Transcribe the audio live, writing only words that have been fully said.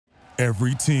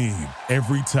Every team,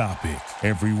 every topic,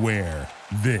 everywhere.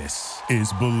 This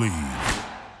is Believe.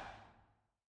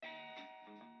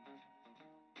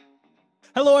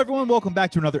 Hello, everyone. Welcome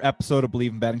back to another episode of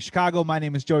Believe in Betting Chicago. My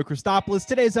name is Joey Christopoulos.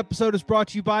 Today's episode is brought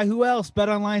to you by who else?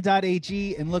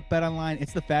 BetOnline.ag. And look, BetOnline,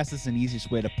 it's the fastest and easiest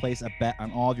way to place a bet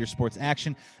on all of your sports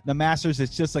action. The Masters,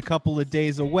 it's just a couple of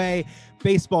days away.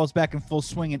 Baseball is back in full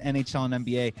swing, and NHL and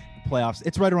NBA playoffs.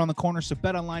 It's right around the corner. So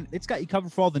BetOnline, it's got you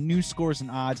covered for all the news, scores,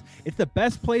 and odds. It's the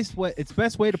best place. It's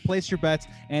best way to place your bets,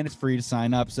 and it's free to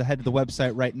sign up. So head to the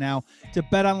website right now to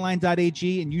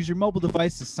BetOnline.ag and use your mobile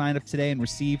device to sign up today and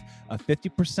receive a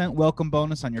 50% welcome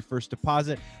bonus on your first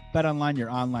deposit. BetOnline,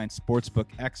 your online sportsbook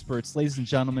experts. Ladies and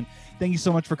gentlemen, thank you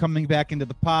so much for coming back into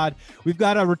the pod. We've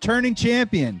got a returning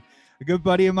champion, a good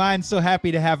buddy of mine. So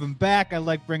happy to have him back. I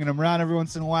like bringing him around every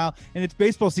once in a while, and it's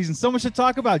baseball season. So much to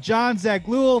talk about. John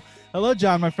Zaghloul. Hello,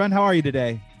 John, my friend. How are you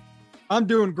today? I'm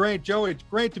doing great, Joe. It's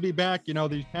great to be back. You know,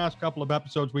 these past couple of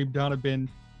episodes we've done have been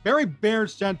very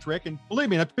Bears-centric, and believe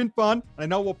me, that's been fun. I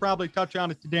know we'll probably touch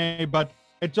on it today, but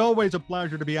it's always a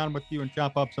pleasure to be on with you and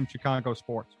chop up some Chicago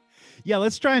sports. Yeah,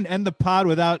 let's try and end the pod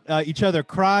without each other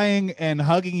crying and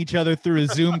hugging each other through a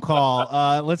Zoom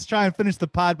call. Let's try and finish the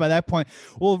pod by that point.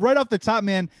 Well, right off the top,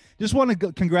 man, just want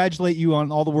to congratulate you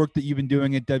on all the work that you've been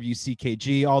doing at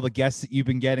WCKG, all the guests that you've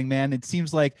been getting, man. It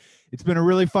seems like it's been a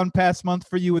really fun past month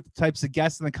for you with the types of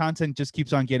guests, and the content just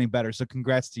keeps on getting better. So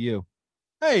congrats to you.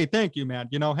 Hey, thank you, man.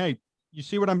 You know, hey, you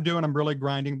see what I'm doing? I'm really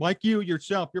grinding. Like you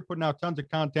yourself, you're putting out tons of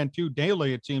content too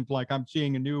daily. It seems like I'm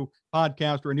seeing a new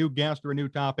podcast or a new guest or a new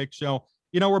topic. So,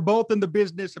 you know, we're both in the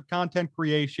business of content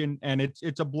creation, and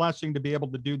it's a blessing to be able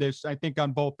to do this, I think,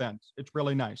 on both ends. It's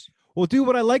really nice. Well, dude,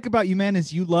 what I like about you, man,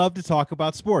 is you love to talk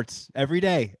about sports every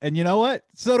day. And you know what?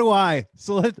 So do I.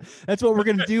 So that's what we're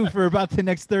going to do for about the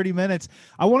next 30 minutes.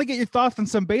 I want to get your thoughts on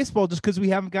some baseball just because we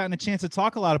haven't gotten a chance to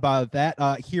talk a lot about that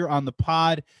here on the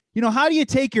pod. You know, how do you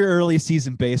take your early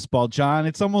season baseball, John?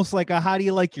 It's almost like how do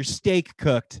you like your steak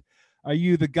cooked? Are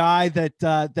you the guy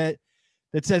that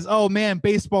says, oh, man,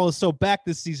 baseball is so back,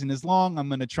 this season is long, I'm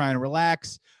going to try and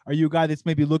relax? Are you a guy that's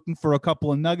maybe looking for a couple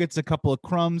of nuggets, a couple of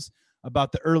crumbs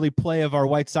about the early play of our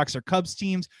White Sox or Cubs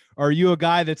teams? Or are you a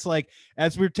guy that's like,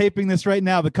 as we're taping this right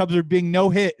now, the Cubs are being no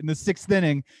hit in the sixth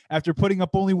inning after putting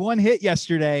up only one hit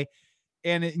yesterday,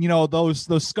 and you know, those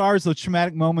scars, those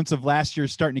traumatic moments of last year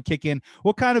starting to kick in?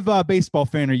 What kind of baseball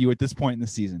fan are you at this point in the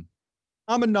season?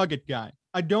 I'm a nugget guy.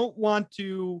 I don't want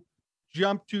to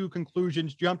jump to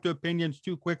conclusions, jump to opinions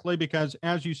too quickly because,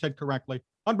 as you said correctly,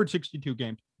 162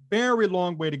 games, very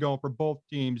long way to go for both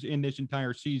teams in this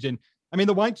entire season. I mean,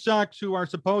 the White Sox, who are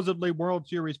supposedly World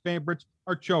Series favorites,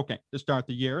 are choking to start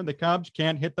the year, and the Cubs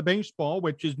can't hit the baseball,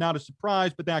 which is not a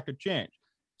surprise, but that could change.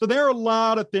 So there are a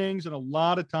lot of things and a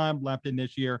lot of time left in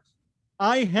this year.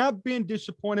 I have been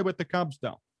disappointed with the Cubs,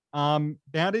 though.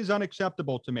 That is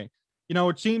unacceptable to me. You know,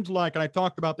 it seems like, and I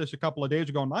talked about this a couple of days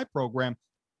ago in my program,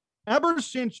 ever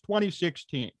since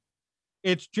 2016,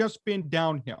 it's just been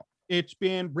downhill. It's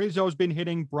been Rizzo's been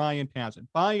hitting, Bryant hasn't.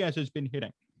 Baez has been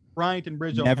hitting, Bryant and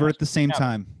Rizzo never at the same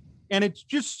time. And it's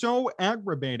just so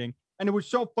aggravating. And it was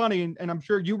so funny, and I'm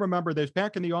sure you remember this,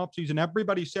 back in the offseason,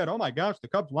 everybody said, oh my gosh, the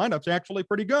Cubs lineup's actually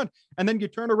pretty good. And then you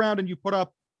turn around and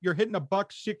you're hitting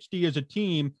 $160 as a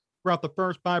team throughout the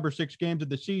first 5 or 6 games of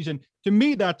the season. To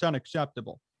me, that's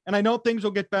unacceptable. And I know things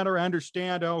will get better. I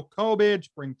understand, COVID,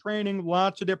 spring training,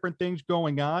 lots of different things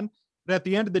going on. But at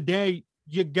the end of the day,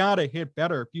 you got to hit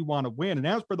better if you want to win. And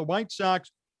as for the White Sox,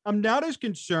 I'm not as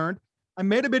concerned. I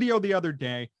made a video the other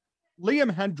day.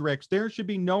 Liam Hendriks, there should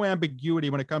be no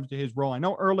ambiguity when it comes to his role. I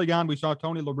know early on we saw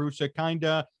Tony La Russa kind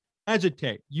of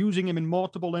hesitate, using him in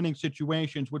multiple inning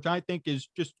situations, which I think is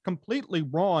just completely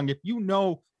wrong. If you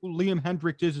know who Liam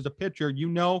Hendriks is as a pitcher, you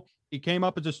know he came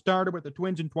up as a starter with the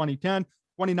Twins in 2010,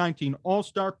 2019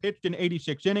 All-Star, pitched in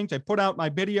 86 innings. I put out my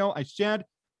video. I said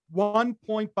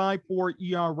 1.54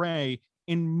 ERA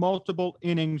in multiple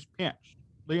innings pitched.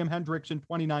 Liam Hendriks in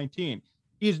 2019.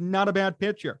 He's not a bad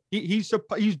pitcher. He's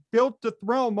built to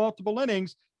throw multiple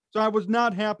innings. So I was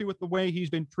not happy with the way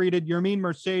he's been treated. Yermin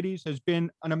Mercedes has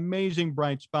been an amazing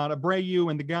bright spot.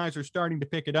 Abreu and the guys are starting to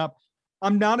pick it up.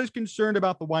 I'm not as concerned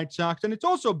about the White Sox. And it's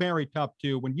also very tough,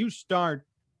 too. When you start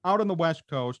out on the West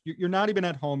Coast, you're not even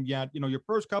at home yet. You know, your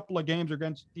first couple of games are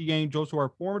against the Angels, who are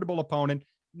a formidable opponent.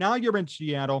 Now you're in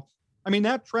Seattle. I mean,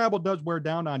 that travel does wear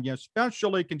down on you,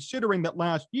 especially considering that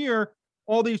last year,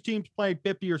 all these teams played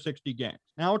 50 or 60 games.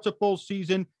 Now it's a full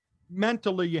season.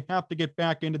 Mentally, you have to get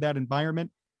back into that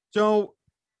environment. So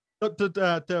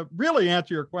to really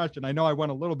answer your question, I know I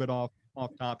went a little bit off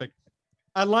topic.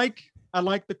 I like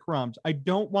the crumbs. I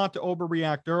don't want to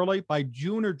overreact early. By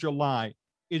June or July,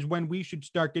 is when we should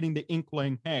start getting the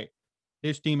inkling, hey,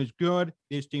 this team is good.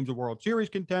 This team's a World Series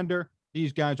contender.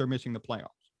 These guys are missing the playoffs.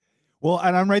 Well,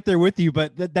 and I'm right there with you,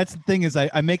 but that's the thing is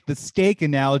I make the steak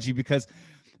analogy because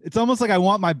it's almost like I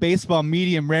want my baseball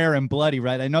medium rare and bloody,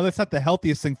 right? I know that's not the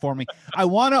healthiest thing for me. I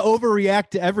want to overreact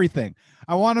to everything.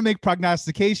 I want to make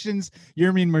prognostications.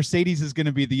 Yermin Mercedes is going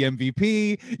to be the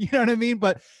MVP. You know what I mean?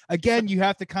 But again, you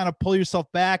have to kind of pull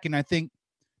yourself back. And I think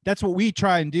that's what we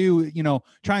try and do,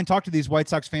 try and talk to these White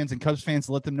Sox fans and Cubs fans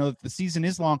to let them know that the season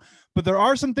is long. But there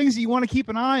are some things that you want to keep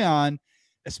an eye on,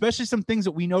 especially some things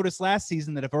that we noticed last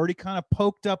season that have already kind of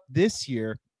poked up this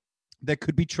year that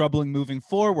could be troubling moving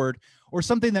forward, or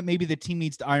something that maybe the team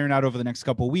needs to iron out over the next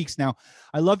couple of weeks. Now,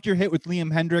 I loved your hit with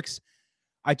Liam Hendriks.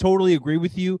 I totally agree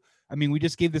with you. I mean, we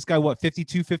just gave this guy,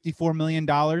 $54 million.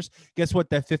 Guess what?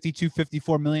 That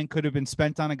 $54 million could have been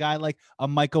spent on a guy like a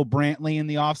Michael Brantley in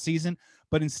the offseason.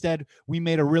 But instead, we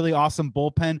made a really awesome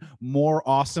bullpen more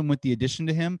awesome with the addition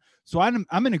to him. So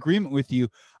I'm in agreement with you.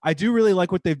 I do really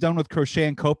like what they've done with Crochet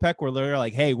and Kopech, where they're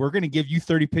like, hey, we're going to give you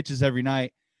 30 pitches every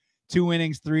night, 2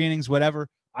 innings, 3 innings, whatever.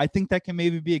 I think that can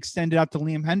maybe be extended out to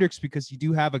Liam Hendriks because you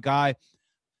do have a guy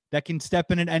that can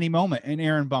step in at any moment, and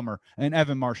Aaron Bummer and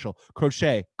Evan Marshall,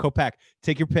 Crochet, Kopech,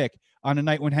 take your pick. On a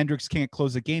night when Hendriks can't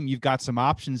close a game, you've got some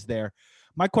options there.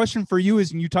 My question for you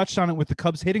is, and you touched on it with the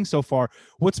Cubs hitting so far,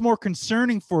 what's more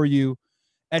concerning for you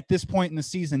at this point in the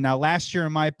season? Now, last year,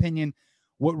 in my opinion,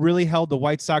 what really held the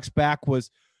White Sox back was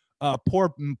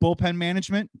poor bullpen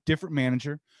management, different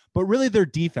manager, but really their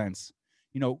defense.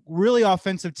 Really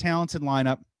offensive, talented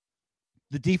lineup.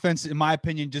 The defense, in my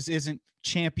opinion, just isn't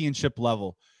championship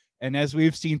level. And as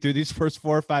we've seen through these first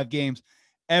 4 or 5 games,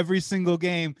 every single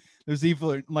game, there's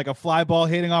either like a fly ball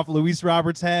hitting off Luis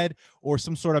Roberts' head or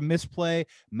some sort of misplay.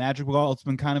 Magic ball, it's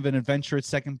been kind of an adventure at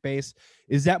second base.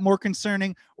 Is that more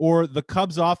concerning? Or the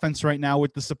Cubs offense right now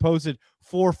with the supposed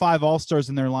 4 or 5 all-stars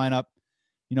in their lineup,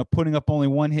 putting up only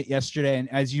 1 hit yesterday.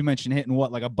 And as you mentioned, hitting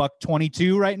like a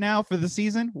 $122 right now for the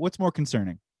season. What's more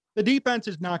concerning? The defense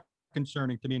is not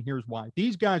concerning to me, and here's why.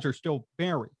 These guys are still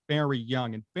very, very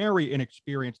young and very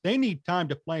inexperienced. They need time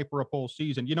to play for a full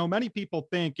season. Many people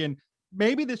think, and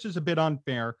maybe this is a bit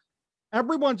unfair,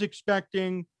 everyone's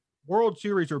expecting World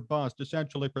Series or bust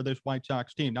essentially for this White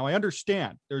Sox team. Now, I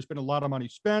understand there's been a lot of money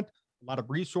spent, a lot of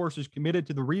resources committed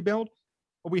to the rebuild,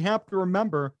 but we have to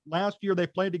remember last year they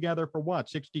played together for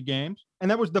 60 games, and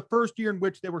that was the first year in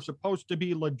which they were supposed to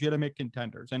be legitimate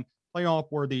contenders and a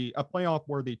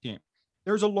playoff-worthy team.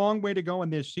 There's a long way to go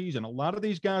in this season. A lot of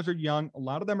these guys are young. A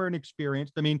lot of them are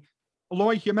inexperienced. I mean,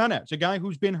 Eloy Jimenez, a guy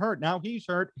who's been hurt. Now he's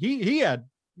hurt. He had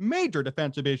major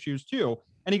defensive issues too,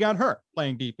 and he got hurt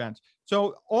playing defense.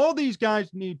 So all these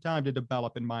guys need time to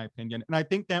develop, in my opinion. And I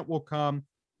think that will come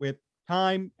with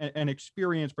time and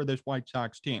experience for this White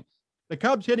Sox team. The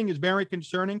Cubs hitting is very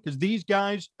concerning because these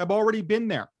guys have already been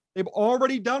there. They've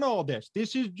already done all this.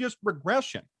 This is just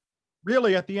regression.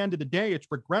 Really, at the end of the day, it's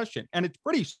regression. And it's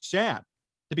pretty sad.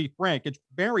 To be frank, it's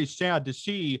very sad to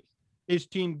see his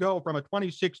team go from a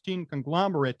 2016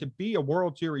 conglomerate to be a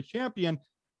World Series champion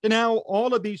to now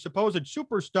all of these supposed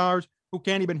superstars who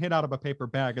can't even hit out of a paper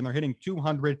bag, and they're hitting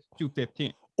 200,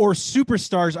 215. Or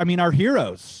superstars, I mean, our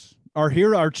heroes,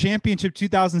 our championship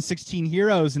 2016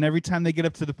 heroes, and every time they get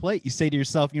up to the plate, you say to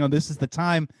yourself, this is the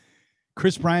time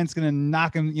Chris Bryant's going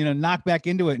to knock back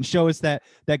into it and show us that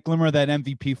glimmer of that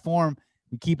MVP form.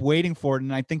 We keep waiting for it,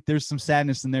 and I think there's some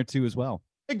sadness in there too as well.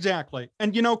 Exactly.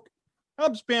 And,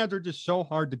 Cubs fans are just so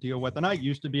hard to deal with. And I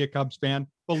used to be a Cubs fan,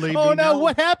 believe me. Oh, no. Now,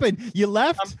 what happened? You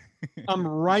left? I'm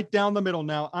right down the middle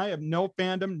now. I have no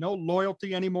fandom, no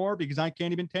loyalty anymore because I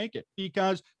can't even take it.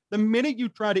 Because the minute you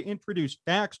try to introduce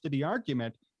facts to the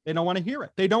argument, they don't want to hear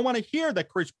it. They don't want to hear that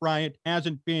Chris Bryant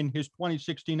hasn't been his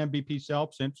 2016 MVP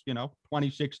self since,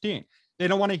 2016. They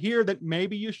don't want to hear that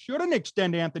maybe you shouldn't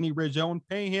extend Anthony Rizzo and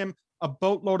pay him a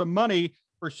boatload of money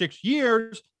for 6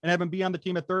 years and have him be on the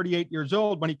team at 38 years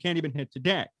old when he can't even hit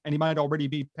today, and he might already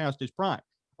be past his prime.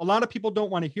 A lot of people don't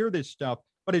want to hear this stuff,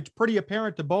 but it's pretty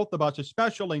apparent to both of us,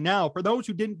 especially now. For those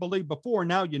who didn't believe before,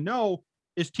 now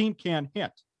his team can't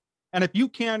hit. And if you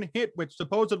can't hit with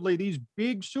supposedly these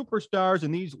big superstars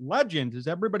and these legends, as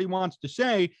everybody wants to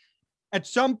say, at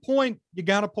some point, you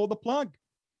got to pull the plug.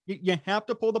 You have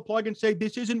to pull the plug and say,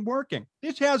 this isn't working.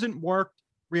 This hasn't worked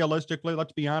realistically,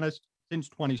 let's be honest, since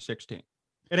 2016.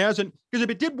 It hasn't, because if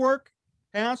it did work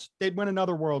past, they'd win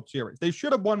another World Series. They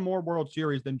should have won more World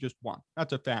Series than just one.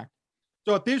 That's a fact.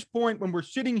 So at this point, when we're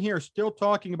sitting here still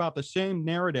talking about the same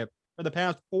narrative for the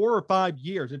past 4 or 5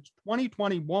 years, it's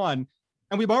 2021,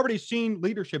 and we've already seen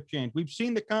leadership change. We've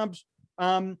seen the Cubs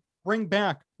bring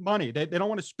back money. They don't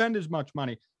want to spend as much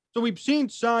money. So we've seen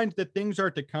signs that things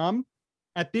are to come.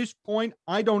 At this point,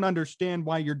 I don't understand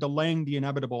why you're delaying the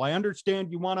inevitable. I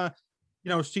understand you want to,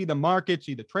 see the market,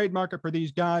 see the trade market for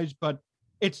these guys, but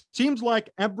it seems like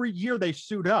every year they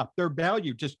suit up, their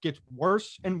value just gets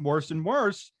worse and worse and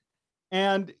worse.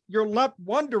 And you're left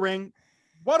wondering,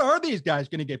 what are these guys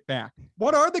going to get back?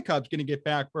 What are the Cubs going to get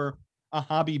back for a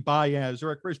Javi Baez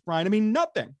or a Chris Bryant? I mean,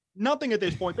 nothing at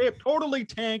this point. They have totally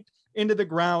tanked into the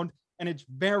ground, and it's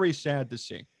very sad to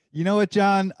see. You know what,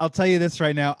 John? I'll tell you this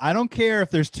right now. I don't care if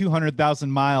there's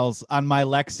 200,000 miles on my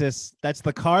Lexus. That's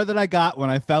the car that I got when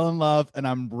I fell in love, and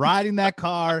I'm riding that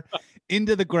car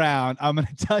into the ground. I'm going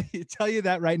to tell you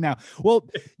that right now. Well,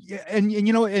 yeah, and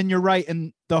you're right.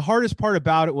 And the hardest part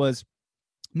about it was,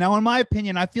 now, in my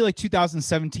opinion, I feel like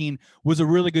 2017 was a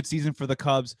really good season for the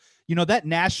Cubs. That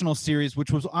National Series,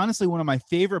 which was honestly one of my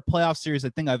favorite playoff series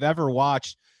I think I've ever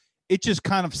watched, it just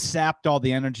kind of sapped all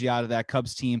the energy out of that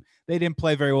Cubs team. They didn't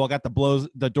play very well, got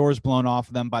the doors blown off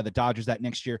of them by the Dodgers that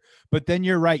next year. But then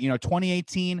you're right,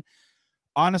 2018,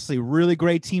 honestly, really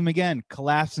great team again,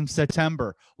 collapsed in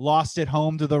September, lost at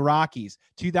home to the Rockies.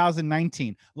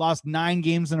 2019, lost 9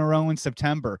 games in a row in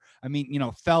September. I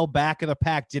mean, fell back of the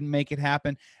pack, didn't make it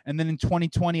happen. And then in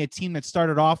 2020, a team that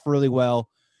started off really well,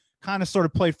 kind of sort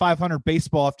of played 500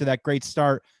 baseball after that great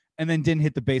start, and then didn't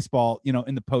hit the baseball,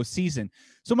 in the postseason.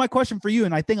 So my question for you,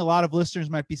 and I think a lot of listeners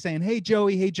might be saying, hey,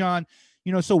 Joey, hey, John,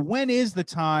 so when is the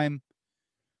time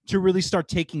to really start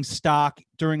taking stock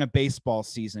during a baseball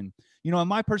season? In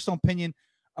my personal opinion,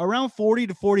 around 40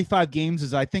 to 45 games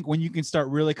is, I think, when you can start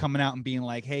really coming out and being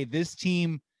like, hey, this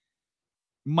team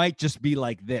might just be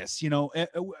like this.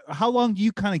 How long do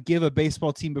you kind of give a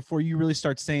baseball team before you really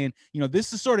start saying,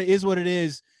 this is sort of is what it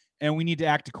is, and we need to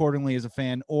act accordingly as a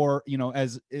fan, or,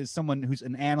 as someone who's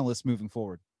an analyst moving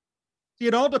forward? See,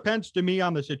 it all depends to me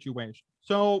on the situation.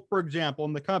 So, for example,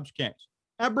 in the Cubs case,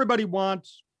 everybody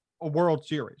wants a World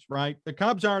Series, right? The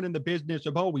Cubs aren't in the business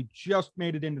of, we just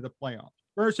made it into the playoffs,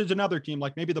 versus another team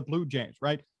like maybe the Blue Jays,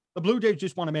 right? The Blue Jays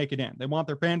just want to make it in. They want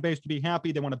their fan base to be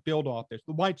happy. They want to build off this.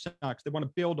 The White Sox, they want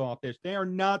to build off this. They are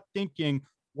not thinking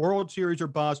World Series or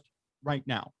bust right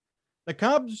now. The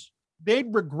Cubs,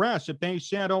 they'd regress if they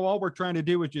said, all we're trying to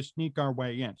do is just sneak our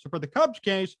way in. So for the Cubs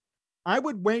case, I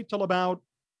would wait till about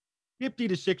 50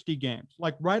 to 60 games,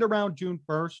 like right around June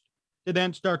 1st, to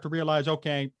then start to realize,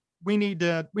 okay, we need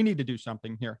to do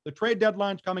something here. The trade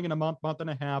deadline's coming in a month and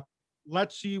a half.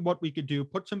 Let's see what we could do.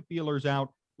 Put some feelers out.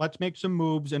 Let's make some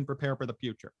moves and prepare for the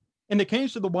future. In the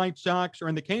case of the White Sox, or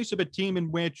in the case of a team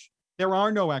in which there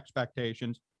are no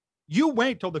expectations, you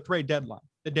wait till the trade deadline,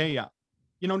 the day up.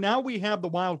 Now we have the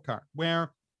wild card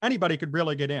where anybody could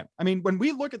really get in. I mean, when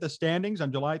we look at the standings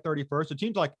on July 31st, it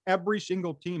seems like every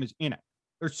single team is in it.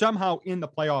 They're somehow in the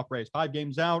playoff race, 5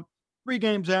 games out, 3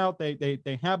 games out.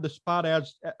 They have the spot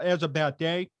as of that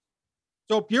day.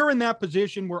 So if you're in that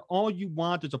position where all you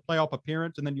want is a playoff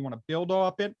appearance and then you want to build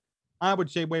off it, I would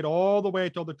say wait all the way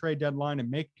till the trade deadline and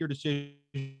make your decision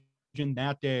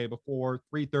that day before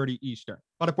 3:30 Eastern.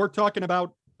 But if we're talking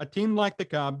about a team like the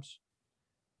Cubs,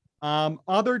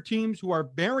 other teams who are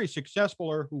very successful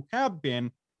or who have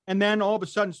been, and then all of a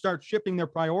sudden start shifting their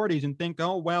priorities and think,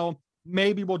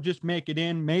 maybe we'll just make it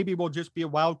in. Maybe we'll just be a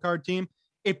wild card team.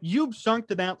 If you've sunk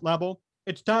to that level,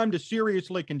 it's time to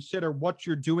seriously consider what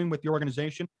you're doing with the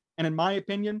organization. And in my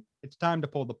opinion, it's time to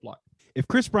pull the plug. If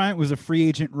Chris Bryant was a free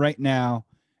agent right now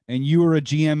and you were a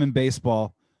GM in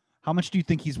baseball, how much do you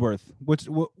think he's worth? What's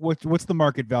the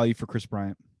market value for Chris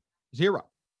Bryant? 0.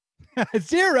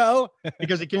 0?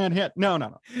 Because he can't hit.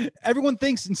 No. Everyone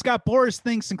thinks, and Scott Boras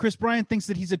thinks, and Chris Bryant thinks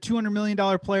that he's a $200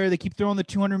 million player. They keep throwing the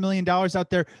 $200 million out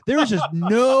there. There's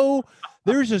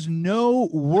just no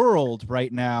world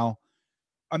right now.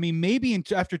 I mean, maybe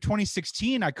after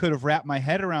 2016, I could have wrapped my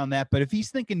head around that. But if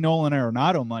he's thinking Nolan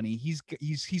Arenado money,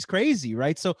 he's crazy,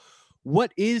 right? So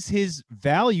what is his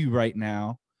value right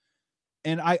now?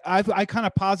 And I kind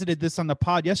of posited this on the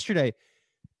pod yesterday.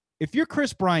 If you're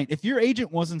Chris Bryant, if your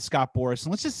agent wasn't Scott Boras,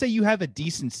 and let's just say you have a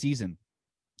decent season,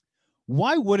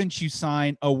 why wouldn't you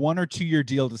sign a 1 or 2 year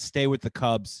deal to stay with the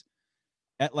Cubs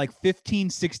at like 15,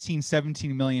 16,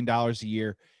 17 million dollars a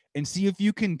year and see if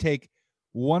you can take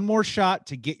one more shot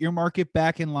to get your market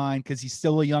back in line, because he's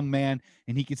still a young man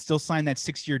and he could still sign that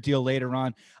 6-year deal later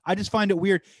on. I just find it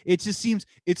weird. It just seems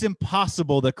it's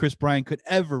impossible that Chris Bryant could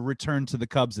ever return to the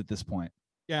Cubs at this point.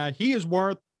 Yeah, he is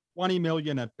worth $20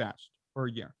 million at best per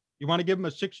year. You want to give him a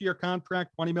 6-year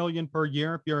contract, $20 million per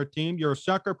year. If you're a team, you're a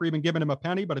sucker for even giving him a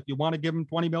penny. But if you want to give him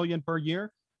 $20 million per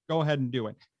year, go ahead and do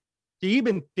it. To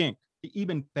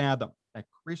even fathom that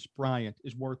Chris Bryant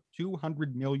is worth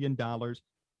 $200 million,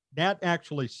 that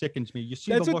actually sickens me. You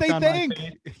see, that's the what look they on think. my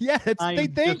face? Yeah, that's what they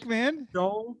think, man.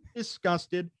 So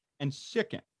disgusted. and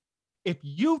sicken. If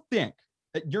you think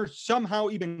that you're somehow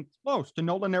even close to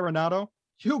Nolan Arenado,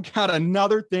 you got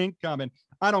another thing coming.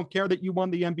 I don't care that you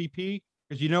won the MVP,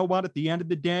 because you know what? At the end of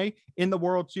the day, in the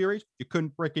World Series, you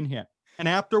couldn't freaking hit. And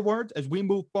afterwards, as we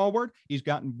move forward, he's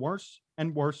gotten worse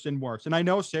and worse and worse. And I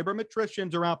know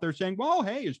sabermetricians are out there saying, well,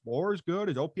 hey, his WAR is good,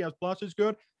 his OPS plus is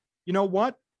good. You know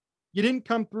what? You didn't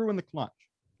come through in the clutch.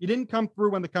 You didn't come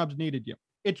through when the Cubs needed you.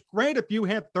 It's great if you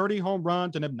have 30 home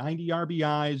runs and have 90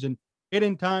 RBIs and hit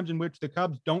in times in which the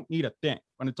Cubs don't need a thing.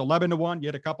 When it's 11-1, you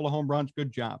hit a couple of home runs,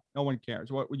 good job. No one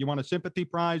cares. What you want, a sympathy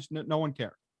prize? No one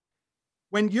cares.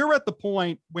 When you're at the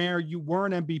point where you were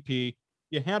an MVP,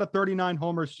 you had a 39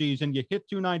 homer season, you hit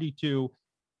 292,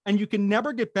 and you can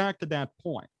never get back to that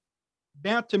point.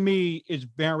 That to me is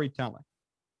very telling.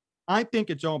 I think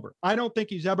it's over. I don't think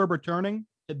he's ever returning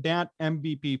to that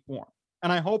MVP form.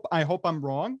 And I hope I'm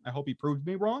wrong. I hope he proves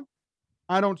me wrong.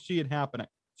 I don't see it happening.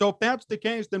 So if that's the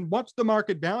case, then what's the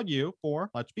market value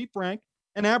for, let's be frank,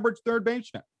 an average third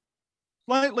baseman?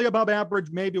 Slightly above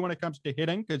average, maybe when it comes to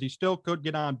hitting, because he still could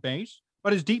get on base,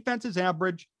 but his defense is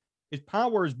average. His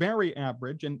power is very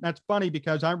average. And that's funny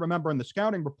because I remember in the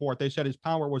scouting report, they said his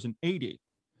power was an 80.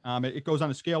 It goes on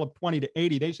a scale of 20 to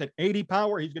 80. They said 80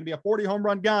 power. He's going to be a 40 home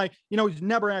run guy. You know, he's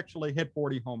never actually hit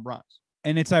 40 home runs.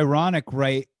 And it's ironic,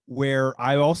 right? Where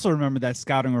I also remember that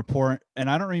scouting report, and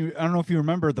I don't know if you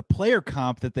remember the player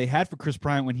comp that they had for Kris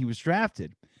Bryant when he was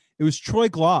drafted. It was Troy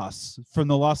Gloss from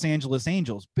the Los Angeles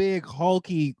Angels, big,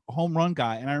 hulky home run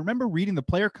guy. And I remember reading the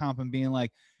player comp and being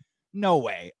like, no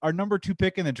way, our number 2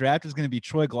 pick in the draft is going to be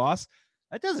Troy Gloss.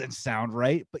 That doesn't sound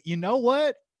right. But you know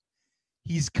what?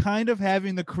 He's kind of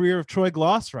having the career of Troy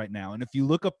Gloss right now. And if you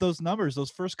look up those numbers, those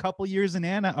first couple years in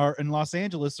Los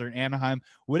Angeles or in Anaheim,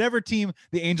 whatever team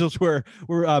the Angels were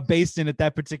based in at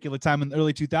that particular time in the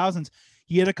early 2000s,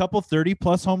 he had a couple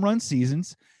 30-plus home run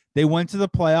seasons. They went to the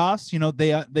playoffs. You know,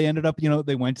 they ended up,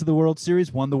 they went to the World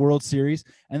Series, won the World Series.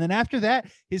 And then after that,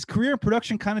 his career and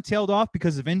production kind of tailed off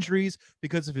because of injuries,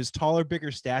 because of his taller,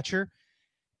 bigger stature.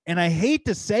 And I hate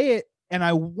to say it, and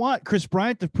I want Kris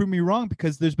Bryant to prove me wrong,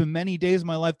 because there's been many days in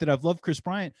my life that I've loved Kris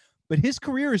Bryant, but his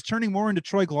career is turning more into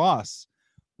Troy Gloss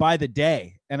by the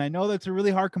day. And I know that's a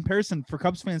really hard comparison for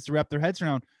Cubs fans to wrap their heads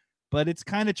around, but it's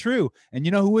kind of true. And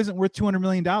you know who isn't worth $200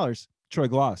 million? Troy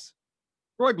Gloss.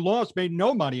 Troy Gloss made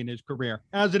no money in his career.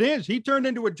 As it is, he turned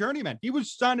into a journeyman. He was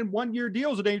signing 1-year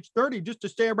deals at age 30 just to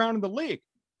stay around in the league.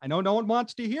 I know no one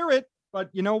wants to hear it, but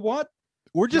you know what?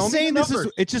 We're just saying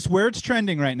it's just where it's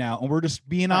trending right now. And we're just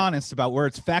being honest about where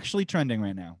it's factually trending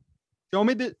right now. Show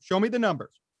me the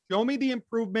numbers. Show me the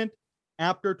improvement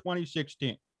after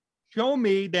 2016. Show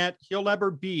me that he'll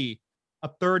ever be a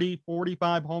 30,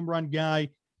 45 home run guy.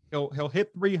 He'll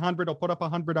hit 300. He'll put up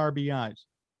 100 RBIs.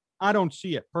 I don't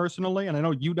see it personally, and I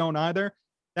know you don't either.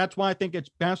 That's why I think it's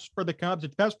best for the Cubs.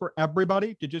 It's best for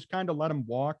everybody to just kind of let him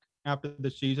walk after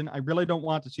the season. I really don't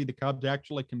want to see the Cubs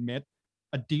actually commit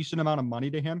a decent amount of money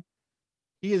to him.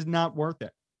 He is not worth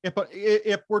it.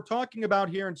 If we're talking about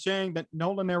here and saying that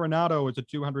Nolan Arenado is a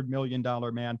 $200 million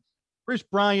man, Kris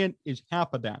Bryant is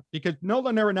half of that, because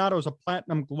Nolan Arenado is a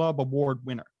Platinum Glove Award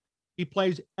winner. He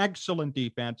plays excellent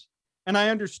defense. And I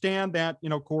understand that,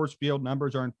 Coors Field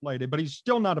numbers are inflated, but he's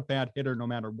still not a bad hitter no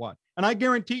matter what. And I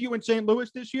guarantee you in St.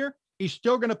 Louis this year, he's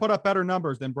still going to put up better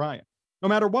numbers than Bryant, no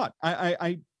matter what.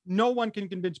 No one can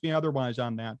convince me otherwise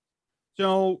on that.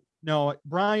 So, no,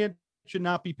 Bryant should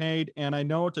not be paid. And I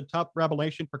know it's a tough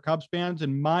revelation for Cubs fans.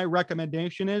 And my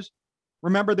recommendation is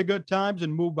remember the good times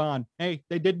and move on. Hey,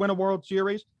 they did win a World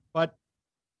Series, but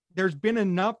there's been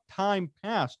enough time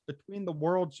passed between the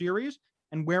World Series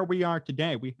and where we are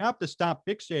today. We have to stop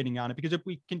fixating on it, because if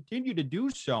we continue to do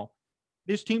so,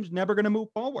 this team's never going to move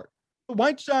forward. The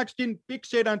White Sox didn't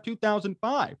fixate on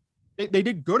 2005. They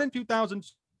did good in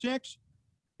 2006.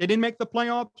 They didn't make the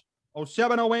playoffs.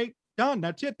 07, 08, done.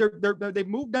 That's it. They've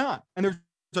moved on. And there's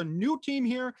a new team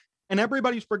here, and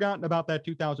everybody's forgotten about that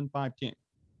 2005 team.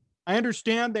 I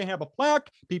understand they have a plaque.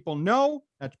 People know.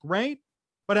 That's great.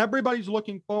 But everybody's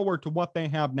looking forward to what they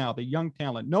have now, the young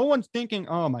talent. No one's thinking,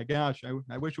 oh, my gosh,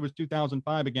 I wish it was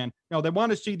 2005 again. No, they want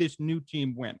to see this new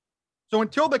team win. So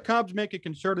until the Cubs make a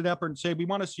concerted effort and say, we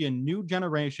want to see a new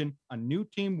generation, a new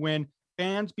team win,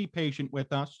 fans be patient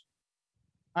with us,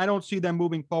 I don't see them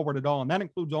moving forward at all. And that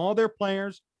includes all their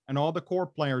players and all the core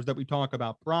players that we talk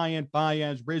about, Bryant,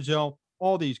 Baez, Rizzo,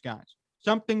 all these guys.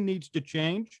 Something needs to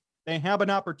change. They have an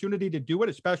opportunity to do it,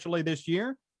 especially this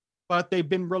year, but they've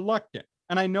been reluctant.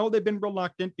 And I know they've been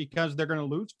reluctant because they're going to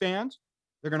lose fans.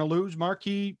 They're going to lose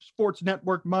marquee sports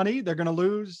network money. They're going to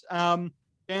lose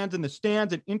fans in the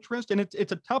stands and interest. And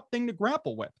it's a tough thing to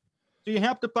grapple with. So you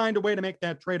have to find a way to make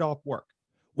that trade-off work.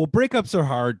 Well, breakups are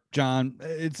hard, John.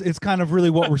 It's kind of really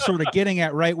what we're sort of getting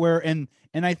at, right? And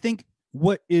I think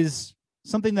what is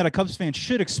something that a Cubs fan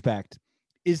should expect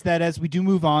is that as we do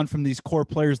move on from these core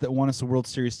players that won us a World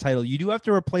Series title, you do have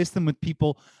to replace them with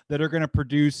people that are going to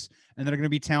produce and that are going to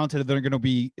be talented, that are going to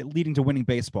be leading to winning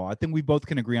baseball. I think we both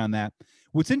can agree on that.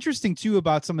 What's interesting too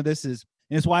about some of this is,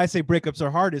 and it's why I say breakups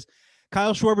are hard, is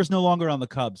Kyle Schwarber's no longer on the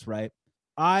Cubs, right?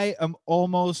 I am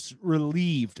almost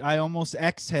relieved. I almost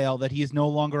exhale that he is no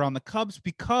longer on the Cubs,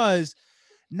 because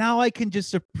now I can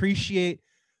just appreciate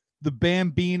the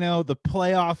Bambino, the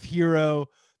playoff hero,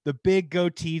 the big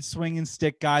goatee swinging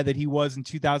stick guy that he was in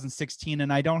 2016.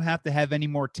 And I don't have to have any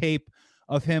more tape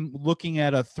of him looking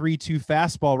at a 3-2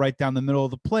 fastball right down the middle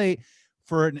of the plate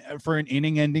for an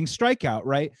inning-ending strikeout,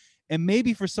 right? And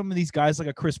maybe for some of these guys like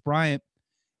a Chris Bryant,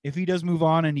 if he does move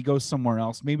on and he goes somewhere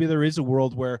else, maybe there is a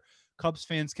world where Cubs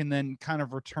fans can then kind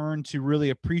of return to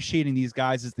really appreciating these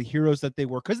guys as the heroes that they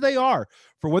were, because they are,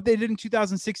 for what they did in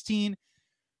 2016.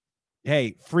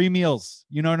 Hey, free meals.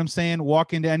 You know what I'm saying?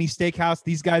 Walk into any steakhouse.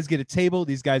 These guys get a table.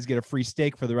 These guys get a free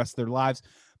steak for the rest of their lives.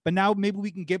 But now maybe we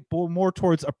can get more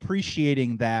towards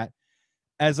appreciating that,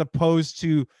 as opposed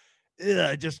to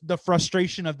just the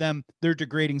frustration of them. They're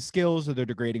degrading skills, or they're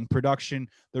degrading production,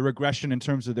 the regression in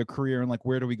terms of their career, and like,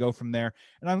 where do we go from there?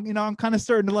 And I'm kind of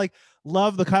starting to like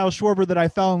love the Kyle Schwarber that I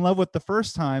fell in love with the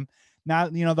first time. Now,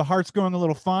 the heart's growing a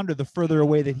little fonder the further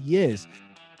away that he is.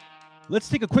 Let's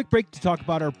take a quick break to talk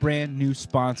about our brand new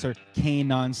sponsor,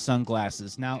 Kaenon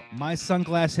Sunglasses. Now, my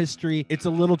sunglass history, it's a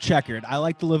little checkered. I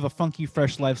like to live a funky,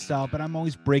 fresh lifestyle, but I'm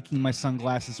always breaking my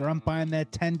sunglasses, or I'm buying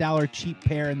that $10 cheap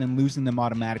pair and then losing them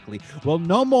automatically. Well,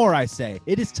 no more, I say.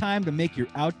 It is time to make your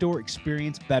outdoor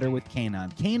experience better with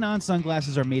Kaenon. Kaenon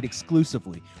sunglasses are made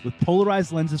exclusively with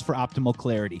polarized lenses for optimal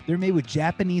clarity. They're made with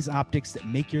Japanese optics that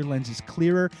make your lenses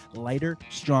clearer, lighter,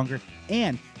 stronger,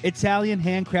 and Italian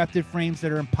handcrafted frames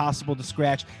that are impossible to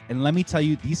scratch. And let me tell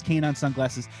you, these Kaenon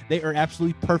sunglasses, they are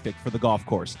absolutely perfect for the golf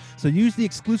course. So use the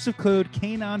exclusive code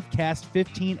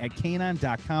KaenonCast15 at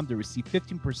Kaenon.com to receive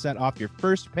 15% off your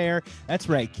first pair. That's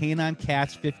right,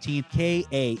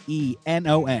 KaenonCast15,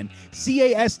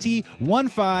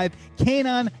 KaenonCast15.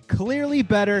 Kaenon, clearly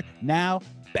better. Now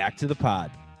back to the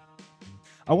pod.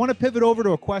 I want to pivot over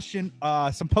to a question,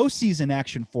 some postseason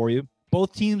action for you.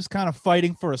 Both teams kind of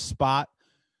fighting for a spot.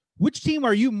 Which team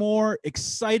are you more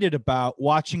excited about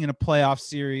watching in a playoff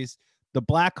series, the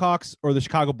Blackhawks or the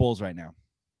Chicago Bulls right now?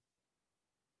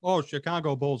 Oh,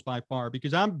 Chicago Bulls by far,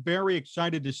 because I'm very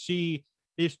excited to see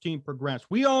this team progress.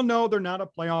 We all know they're not a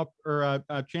playoff or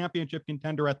a championship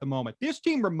contender at the moment. This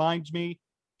team reminds me,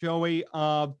 Joey,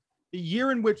 of the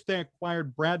year in which they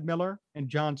acquired Brad Miller and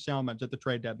John Salmons at the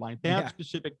trade deadline. That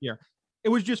specific year. It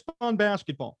was just fun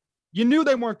basketball. You knew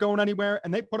they weren't going anywhere,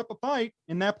 and they put up a fight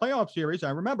in that playoff series.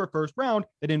 I remember first round,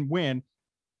 they didn't win.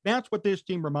 That's what this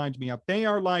team reminds me of. They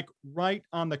are like right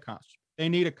on the cusp. They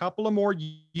need a couple of more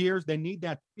years. They need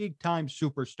that big-time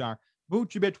superstar.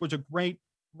 Vucevic was a great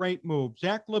move.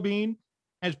 Zach LaVine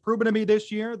has proven to me this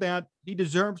year that he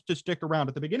deserves to stick around.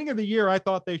 At the beginning of the year, I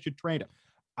thought they should trade him.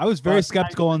 I was very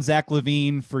skeptical on Zach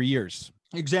LaVine for years.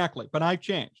 Exactly, but I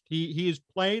changed. He has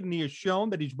played, and he has shown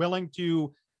that he's willing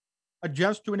to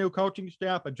adjust to a new coaching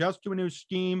staff, adjust to a new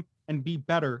scheme, and be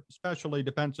better, especially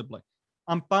defensively.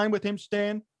 I'm fine with him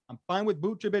staying. I'm fine with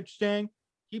Vucevic staying.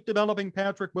 Keep developing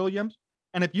Patrick Williams.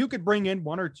 And if you could bring in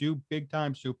one or two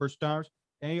big-time superstars,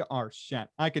 they are set.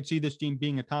 I could see this team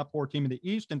being a top 4 team in the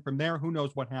East, and from there, who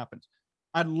knows what happens.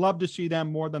 I'd love to see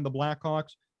them more than the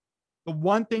Blackhawks. The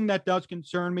one thing that does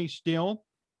concern me still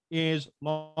is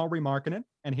Lauri Markkanen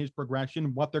and his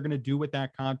progression, what they're going to do with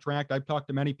that contract. I've talked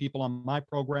to many people on my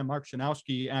program, Mark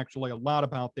Shanowski, actually a lot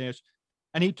about this.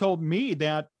 And he told me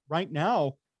that right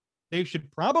now they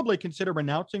should probably consider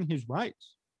renouncing his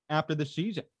rights after the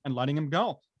season and letting him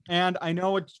go. And I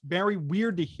know it's very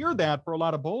weird to hear that for a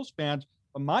lot of Bulls fans,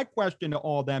 but my question to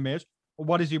all of them is, well,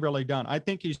 what has he really done? I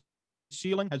think his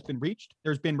ceiling has been reached.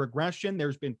 There's been regression.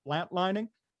 There's been flatlining.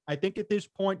 I think at this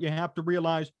point you have to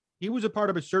realize he was a part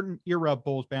of a certain era of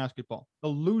Bulls basketball, the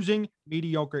losing,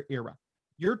 mediocre era.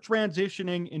 You're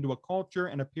transitioning into a culture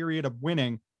and a period of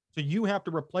winning, so you have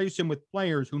to replace him with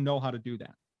players who know how to do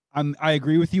that. I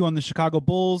agree with you on the Chicago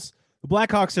Bulls. The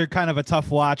Blackhawks are kind of a tough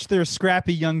watch. They're a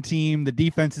scrappy young team. The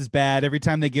defense is bad. Every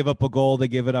time they give up a goal, they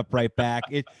give it up right back.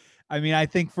 I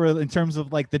think in terms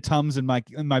of like the Tums in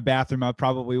my bathroom, I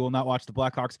probably will not watch the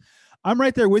Blackhawks. I'm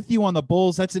right there with you on the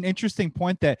Bulls. That's an interesting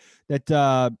point that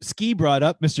Ski brought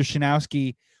up, Mr.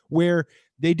 Shanowski, where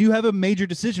they do have a major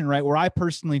decision, right? Where I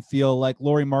personally feel like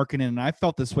Lauri Markkanen, and I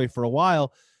felt this way for a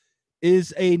while,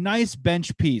 is a nice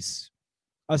bench piece,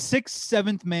 a 6th,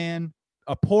 7th man,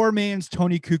 a poor man's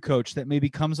Tony Kukoc that maybe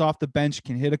comes off the bench,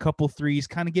 can hit a couple threes,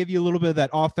 kind of give you a little bit of that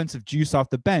offensive juice off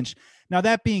the bench. Now,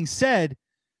 that being said,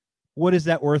 what is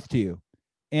that worth to you?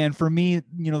 And for me,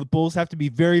 the Bulls have to be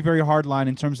very, very hard line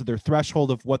in terms of their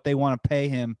threshold of what they want to pay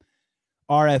him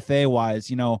RFA wise.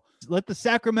 Let the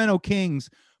Sacramento Kings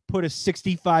put a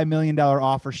 $65 million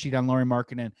offer sheet on Lauri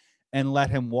Markkanen and let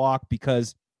him walk,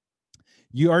 because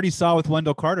you already saw with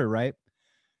Wendell Carter, right?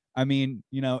 I mean,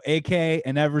 AK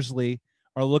and Eversley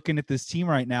are looking at this team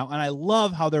right now, and I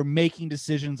love how they're making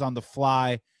decisions on the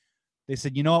fly. They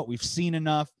said, you know what, we've seen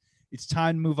enough. It's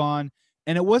time to move on.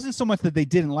 And it wasn't so much that they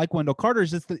didn't like Wendell Carter,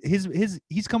 it's just that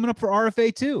he's coming up for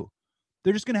RFA too.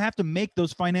 They're just going to have to make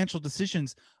those financial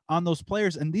decisions on those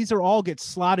players, and these are all get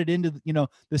slotted into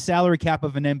the salary cap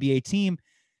of an NBA team.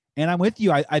 And I'm with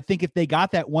you. I think if they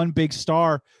got that one big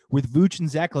star with Vooch and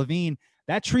Zach LaVine,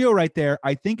 that trio right there,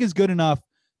 I think is good enough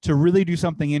to really do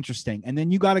something interesting. And then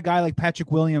you got a guy like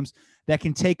Patrick Williams that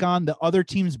can take on the other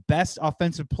team's best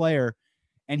offensive player,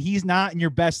 and he's not in your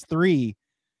best three.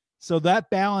 So that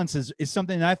balance is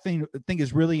something that I think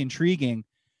is really intriguing.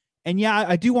 And yeah,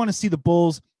 I do want to see the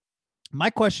Bulls. My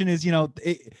question is,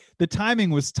 the timing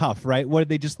was tough, right? What did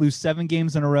they just lose 7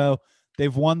 games in a row?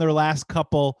 They've won their last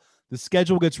couple. The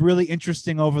schedule gets really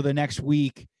interesting over the next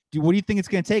week. What do you think it's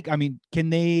going to take? I mean, can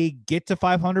they get to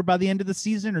 500 by the end of the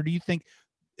season, or do you think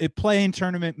a play-in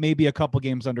tournament maybe a couple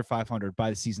games under 500 by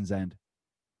the season's end?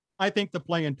 I think the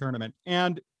play-in tournament,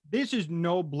 and this is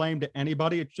no blame to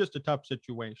anybody. It's just a tough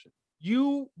situation.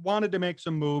 You wanted to make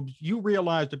some moves. You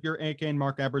realized if you're AK and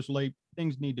Marc Eversley,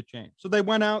 things need to change. So they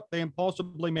went out, they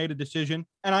impulsively made a decision.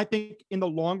 And I think in the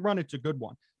long run, it's a good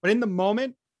one. But in the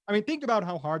moment, I mean, think about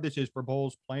how hard this is for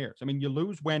Bulls players. I mean, you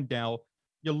lose Wendell,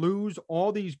 you lose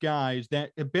all these guys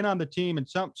that have been on the team in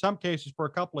some cases for a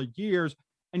couple of years,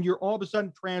 and you're all of a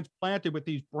sudden transplanted with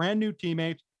these brand new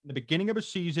teammates in the beginning of a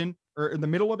season or in the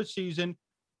middle of a season,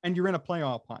 and you're in a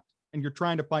playoff hunt and you're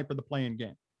trying to fight for the play-in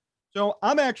game. So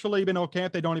I'm actually been okay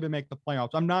if they don't even make the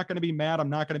playoffs. I'm not going to be mad. I'm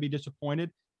not going to be disappointed,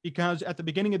 because at the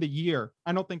beginning of the year,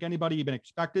 I don't think anybody even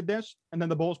expected this. And then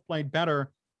the Bulls played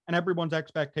better and everyone's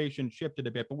expectations shifted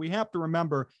a bit. But we have to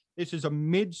remember, this is a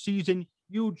mid-season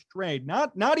huge trade.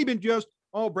 Not even just,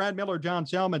 Brad Miller, John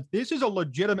Salmons. This is a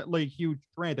legitimately huge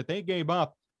trade that they gave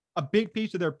up a big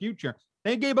piece of their future.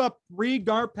 They gave up 3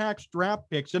 GarPax draft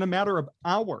picks in a matter of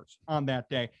hours on that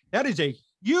day. That is a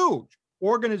huge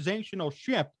organizational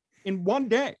shift in one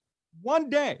day on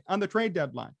the trade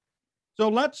deadline. So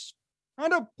let's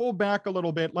kind of pull back a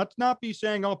little bit. Let's not be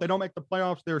saying, if they don't make the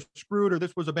playoffs, they're screwed or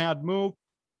this was a bad move.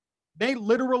 They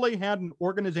literally had an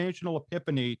organizational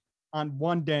epiphany on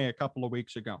one day a couple of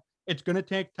weeks ago. It's going to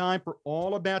take time for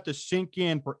all of that to sink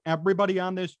in for everybody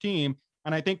on this team.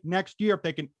 And I think next year, if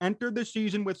they can enter the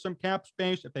season with some cap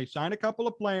space, if they sign a couple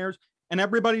of players and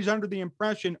everybody's under the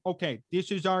impression, okay,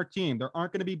 this is our team. There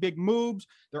aren't going to be big moves.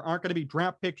 There aren't going to be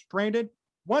draft picks traded.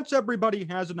 Once everybody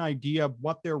has an idea of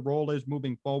what their role is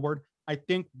moving forward, I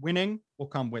think winning will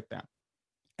come with that.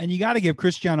 And you got to give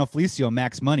Cristiano Felicio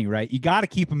max money, right? You got to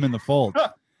keep him in the fold.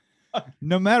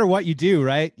 No matter what you do,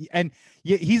 right? And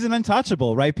he's an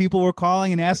untouchable, right? People were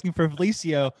calling and asking for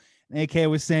Felicio. And AK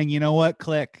was saying, you know what?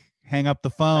 Click, hang up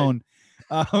the phone.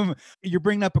 Right. You're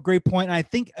bringing up a great point. And I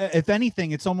think, if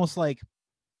anything, it's almost like,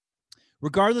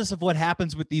 regardless of what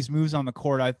happens with these moves on the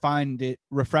court, I find it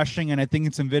refreshing, and I think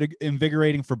it's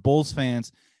invigorating for Bulls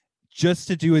fans just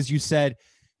to do, as you said,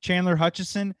 Chandler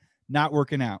Hutchison, not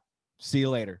working out. See you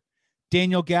later.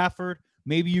 Daniel Gafford,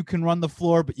 maybe you can run the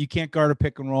floor, but you can't guard a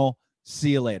pick and roll.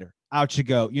 See you later. Out you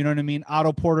go. You know what I mean?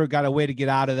 Otto Porter got a way to get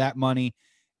out of that money.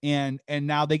 And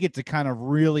now they get to kind of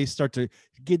really start to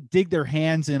dig their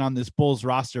hands in on this Bulls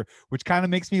roster, which kind of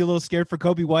makes me a little scared for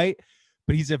Coby White,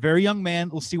 but he's a very young man.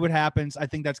 We'll see what happens. I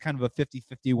think that's kind of a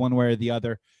 50-50 one way or the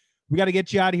other. We got to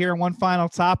get you out of here. One final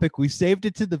topic. We saved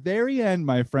it to the very end,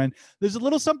 my friend. There's a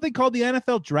little something called the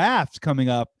NFL draft coming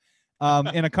up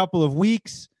in a couple of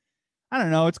weeks. I don't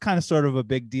know. It's kind of sort of a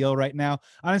big deal right now.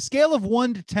 On a scale of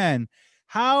 1 to 10,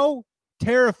 how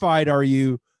terrified are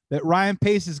you that Ryan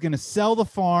Pace is going to sell the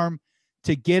farm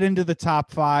to get into the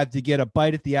top 5 to get a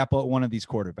bite at the apple at one of these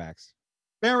quarterbacks?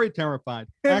 Very terrified.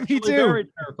 Me too. Very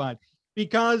terrified,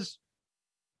 because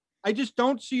I just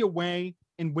don't see a way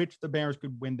in which the Bears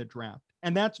could win the draft.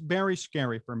 And that's very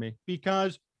scary for me,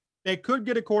 because they could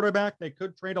get a quarterback. They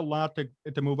could trade a lot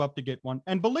to move up to get one.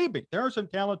 And believe me, there are some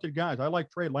talented guys. I like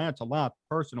Trey Lance a lot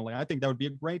personally. I think that would be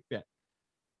a great fit.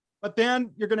 But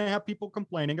then you're going to have people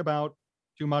complaining about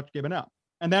too much given up.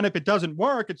 And then if it doesn't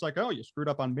work, it's like, oh, you screwed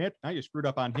up on Mitch. Now you screwed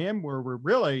up on him, where we're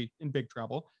really in big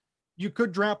trouble. you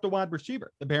could draft a wide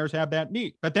receiver. The Bears have that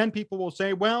need. But then people will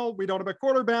say, well, we don't have a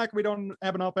quarterback. We don't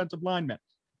have an offensive lineman.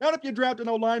 Not if you draft an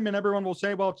O-lineman, everyone will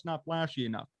say, well, it's not flashy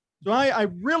enough. So I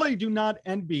really do not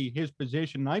envy his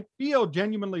position. I feel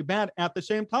genuinely bad. At the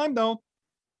same time, though,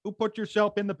 who put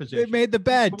yourself in the position? They made the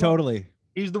bed, totally.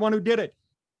 He's the one who did it.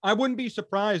 I wouldn't be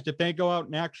surprised if they go out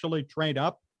and actually trade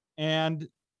up, and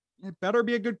it better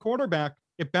be a good quarterback.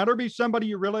 It better be somebody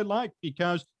you really like,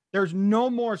 because there's no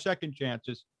more second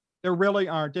chances. There really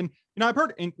aren't. And, I've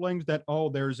heard inklings that,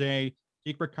 there's a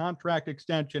secret contract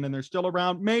extension and they're still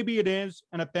around. Maybe it is.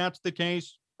 And if that's the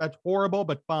case, that's horrible,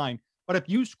 but fine. But if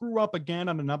you screw up again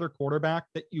on another quarterback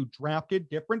that you drafted,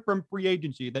 different from free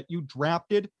agency, that you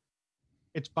drafted,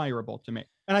 it's fireable to me.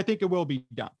 And I think it will be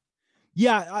done.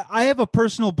 Yeah, I have a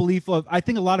personal belief I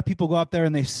think a lot of people go out there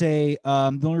and they say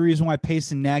the only reason why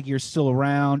Pace and Nagy are still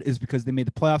around is because they made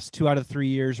the playoffs 2 out of 3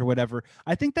 years or whatever.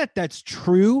 I think that's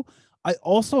true. I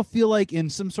also feel like in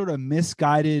some sort of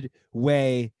misguided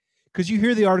way, because you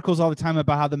hear the articles all the time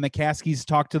about how the McCaskies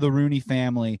talk to the Rooney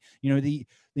family.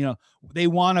 They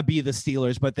want to be the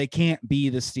Steelers, but they can't be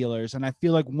the Steelers. And I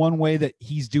feel like one way that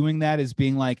he's doing that is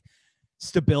being like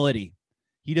stability.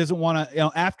 He doesn't want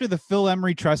to, after the Phil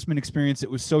Emery Trustman experience, it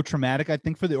was so traumatic, I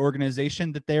think, for the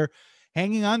organization that they're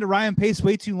hanging on to Ryan Pace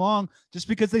way too long just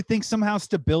because they think somehow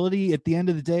stability at the end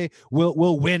of the day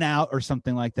will win out or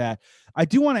something like that. I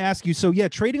do want to ask you, so yeah,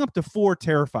 trading up to 4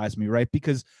 terrifies me, right?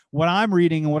 Because what I'm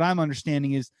reading and what I'm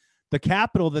understanding is the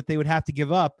capital that they would have to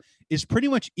give up is pretty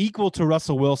much equal to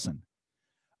Russell Wilson.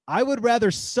 I would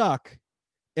rather suck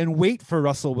and wait for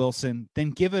Russell Wilson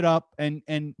than give it up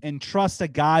and trust a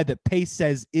guy that Pace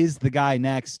says is the guy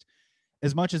next.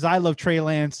 As much as I love Trey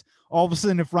Lance, all of a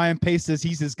sudden, if Ryan Pace says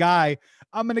he's his guy,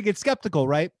 I'm going to get skeptical,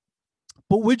 right?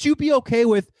 But would you be okay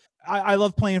with, I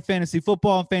love playing fantasy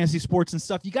football and fantasy sports and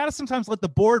stuff. You got to sometimes let the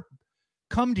board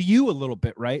come to you a little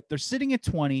bit, right? They're sitting at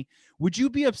 20. Would you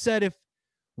be upset if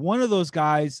one of those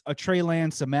guys, a Trey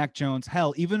Lance, a Mac Jones,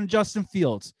 hell, even a Justin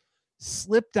Fields,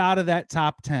 slipped out of that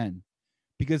top 10?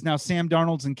 Because now Sam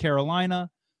Darnold's in Carolina.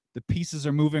 The pieces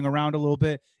are moving around a little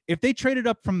bit. If they traded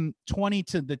up from 20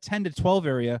 to the 10 to 12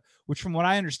 area, which from what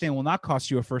I understand will not cost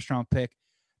you a first-round pick,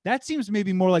 that seems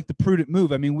maybe more like the prudent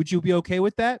move. I mean, would you be okay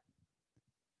with that?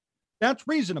 That's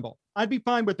reasonable. I'd be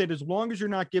fine with it as long as you're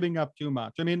not giving up too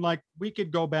much. I mean, like, we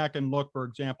could go back and look, for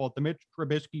example, at the Mitch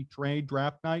Trubisky trade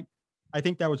draft night. I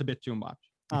think that was a bit too much,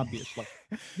 obviously.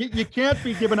 you can't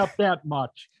be giving up that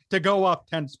much to go up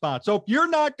 10 spots. So if you're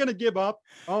not going to give up,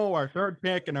 our third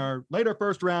pick and our later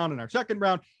first round and our second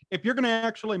round, if you're going to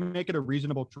actually make it a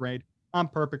reasonable trade, I'm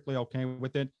perfectly okay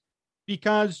with it,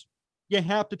 because you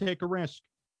have to take a risk.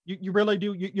 You really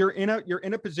do. You're in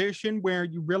a position where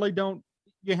you really don't,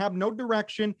 you have no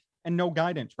direction and no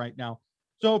guidance right now.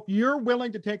 So if you're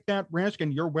willing to take that risk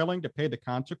and you're willing to pay the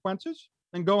consequences,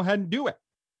 then go ahead and do it.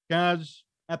 Because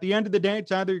at the end of the day,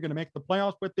 it's either you're going to make the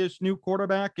playoffs with this new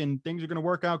quarterback and things are going to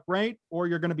work out great, or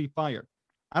you're going to be fired.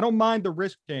 I don't mind the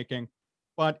risk taking,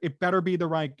 but it better be the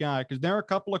right guy, because there are a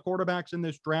couple of quarterbacks in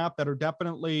this draft that are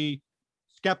definitely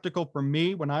skeptical for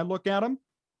me when I look at them.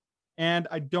 And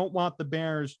I don't want the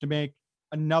Bears to make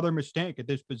another mistake at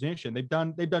this position. They've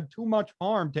done too much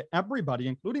harm to everybody,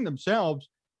 including themselves.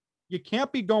 You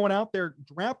can't be going out there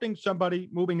drafting somebody,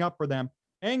 moving up for them,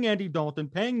 paying Andy Dalton,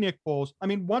 paying Nick Foles. I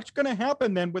mean, what's going to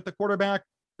happen then with the quarterback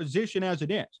position as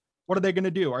it is? What are they going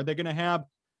to do? Are they going to have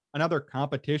another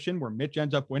competition where Mitch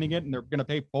ends up winning it and they're going to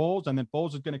pay Foles, and then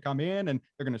Foles is going to come in and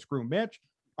they're going to screw Mitch?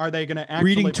 Are they going to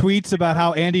actually reading tweets about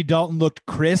how Andy Dalton looked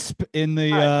crisp in the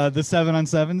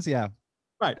 7-on-7s? Yeah.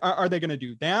 Right. Are they going to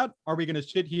do that? Are we going to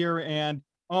sit here and,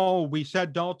 we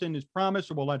said Dalton is promised,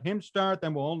 so we'll let him start.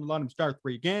 Then we'll only let him start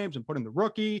 3 games and put in the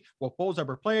rookie. Will Foles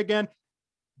ever play again?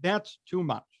 That's too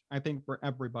much, I think, for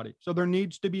everybody. So there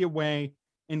needs to be a way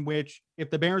in which,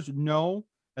 if the Bears know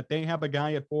that they have a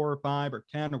guy at 4 or 5 or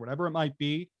 10 or whatever it might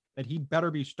be, that he better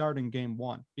be starting game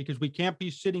 1, because we can't be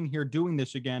sitting here doing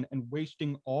this again and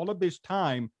wasting all of this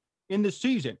time in the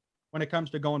season when it comes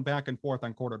to going back and forth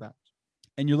on quarterbacks.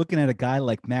 And you're looking at a guy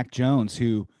like Mac Jones,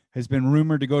 who has been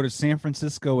rumored to go to San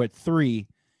Francisco at 3,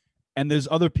 and there's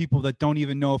other people that don't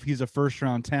even know if he's a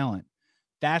first-round talent.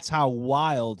 That's how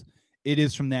wild it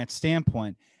is from that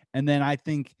standpoint. And then I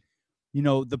think,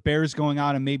 the Bears going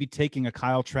out and maybe taking a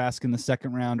Kyle Trask in the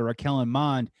second round or a Kellen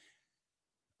Mond,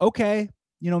 okay,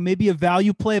 maybe a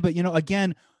value play, but,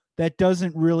 again, that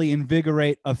doesn't really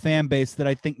invigorate a fan base that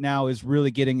I think now is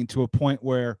really getting into a point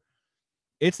where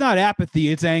it's not apathy,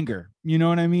 it's anger. You know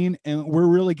what I mean? And we're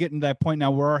really getting to that point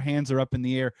now where our hands are up in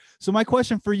the air. So my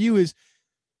question for you is,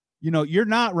 you're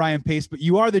not Ryan Pace, but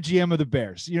you are the GM of the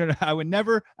Bears. I would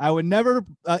never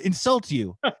insult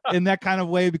you in that kind of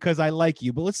way because I like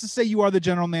you. But let's just say you are the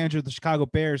general manager of the Chicago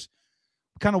Bears.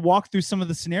 Kind of walk through some of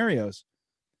the scenarios.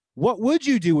 What would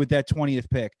you do with that 20th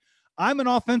pick? I'm an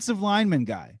offensive lineman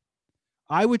guy.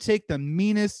 I would take the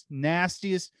meanest,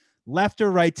 nastiest left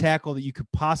or right tackle that you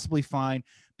could possibly find,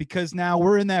 because now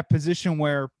we're in that position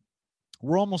where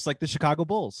we're almost like the Chicago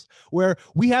Bulls, where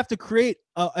we have to create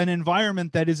an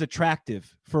environment that is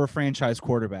attractive for a franchise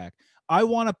quarterback. I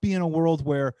want to be in a world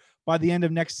where by the end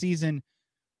of next season,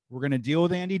 we're going to deal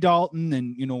with Andy Dalton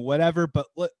and, whatever, but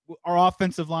our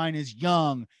offensive line is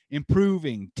young,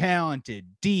 improving, talented,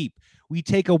 deep. We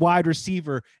take a wide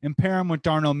receiver and pair him with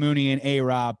Darnell Mooney and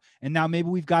A-Rob, and now maybe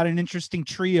we've got an interesting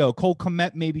trio. Cole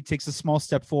Kmet maybe takes a small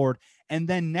step forward, and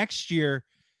then next year,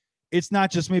 it's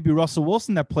not just maybe Russell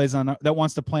Wilson that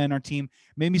wants to play on our team.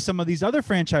 Maybe some of these other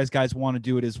franchise guys want to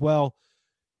do it as well.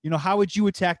 How would you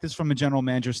attack this from a general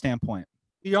manager standpoint?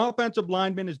 The offensive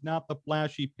lineman is not the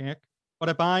flashy pick, but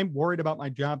if I'm worried about my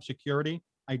job security,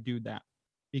 I do that.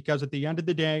 Because at the end of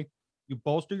the day, you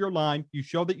bolster your line, you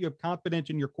show that you have confidence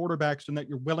in your quarterbacks and that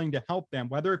you're willing to help them,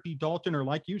 whether it be Dalton or,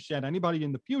 like you said, anybody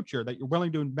in the future, that you're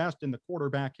willing to invest in the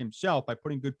quarterback himself by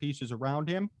putting good pieces around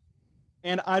him.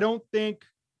 And I don't think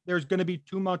there's going to be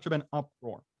too much of an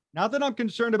uproar. Not that I'm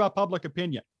concerned about public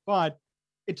opinion, but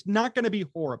it's not going to be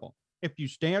horrible. If you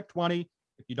stay at 20,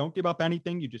 if you don't give up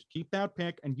anything, you just keep that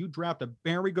pick and you draft a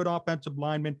very good offensive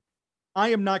lineman, I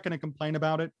am not going to complain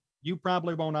about it. You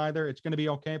probably won't either. It's going to be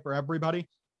okay for everybody.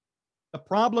 The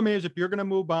problem is if you're going to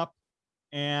move up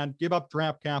and give up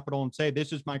draft capital and say,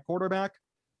 this is my quarterback,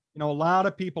 a lot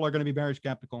of people are going to be very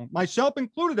skeptical, myself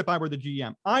included. If I were the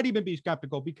GM, I'd even be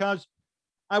skeptical because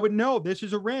I would know this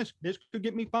is a risk. This could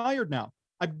get me fired now.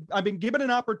 I've been given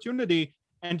an opportunity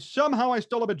and somehow I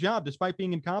still have a job despite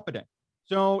being incompetent.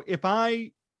 So if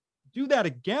I do that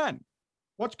again,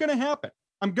 what's going to happen?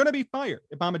 I'm going to be fired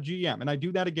if I'm a GM and I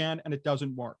do that again and it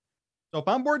doesn't work. So if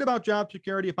I'm worried about job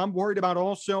security, if I'm worried about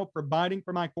also providing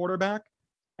for my quarterback,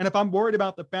 and if I'm worried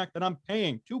about the fact that I'm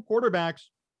paying two quarterbacks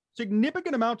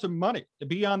significant amounts of money to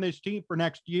be on this team for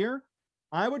next year,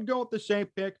 I would go with the safe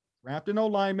pick, draft an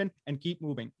O-lineman, and keep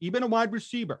moving. Even a wide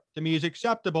receiver, to me, is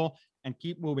acceptable, and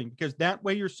keep moving, because that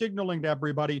way you're signaling to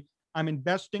everybody, I'm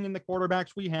investing in the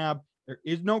quarterbacks we have. There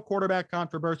is no quarterback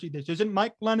controversy. This isn't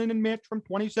Mike Glennon and Mitch from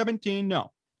 2017.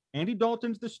 No. Andy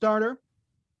Dalton's the starter.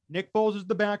 Nick Foles is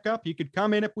the backup. He could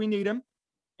come in if we need him.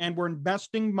 And we're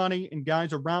investing money in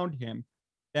guys around him.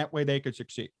 That way they could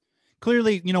succeed.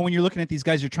 Clearly, when you're looking at these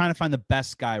guys, you're trying to find the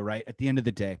best guy, right? At the end of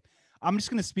the day. I'm just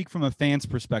going to speak from a fan's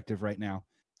perspective right now.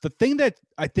 The thing that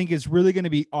I think is really going to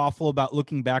be awful about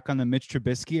looking back on the Mitch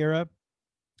Trubisky era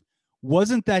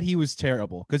wasn't that he was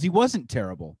terrible, because he wasn't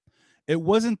terrible. It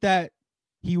wasn't that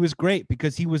he was great,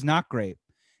 because he was not great.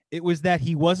 It was that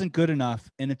he wasn't good enough,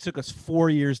 and it took us 4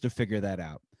 years to figure that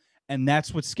out. And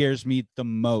that's what scares me the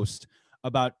most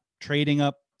about trading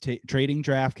up, trading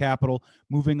draft capital,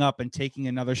 moving up and taking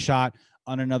another shot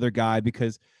on another guy,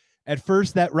 because at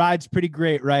first that ride's pretty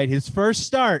great, right? His first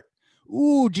start,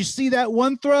 ooh, did you see that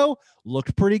one throw?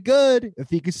 Looked pretty good. If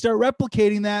he could start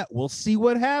replicating that, we'll see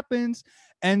what happens.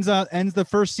 Ends the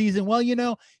first season. Well,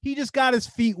 he just got his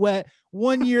feet wet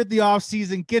 1 year at the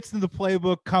offseason, gets in the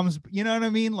playbook, comes, you know what I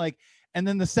mean? And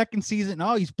then the second season,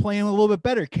 he's playing a little bit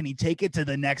better. Can he take it to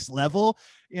the next level?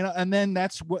 And then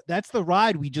that's the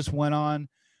ride we just went on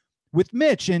with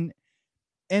Mitch. And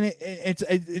it's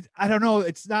I don't know.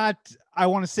 It's not, I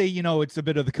want to say, it's a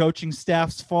bit of the coaching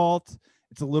staff's fault.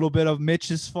 It's a little bit of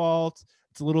Mitch's fault.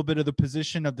 It's a little bit of the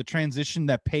position of the transition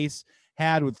that Pace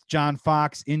had with John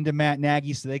Fox into Matt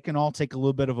Nagy, so they can all take a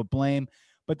little bit of a blame.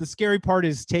 But the scary part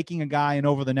is taking a guy and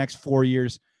over the next 4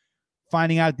 years,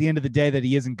 finding out at the end of the day that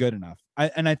he isn't good enough.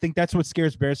 And I think that's what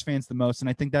scares Bears fans the most. And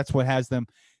I think that's what has them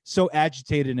so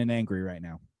agitated and angry right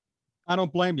now. I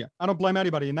don't blame you. I don't blame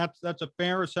anybody. And that's a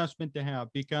fair assessment to have,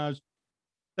 because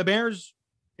the Bears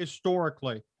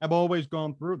historically have always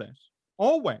gone through this.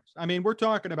 Always. I mean, we're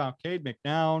talking about Cade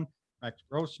McNown, Rex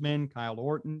Grossman, Kyle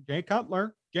Orton, Jay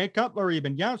Cutler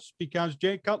even. Yes, because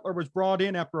Jay Cutler was brought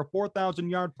in after a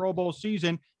 4,000-yard Pro Bowl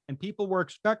season, and people were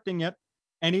expecting it.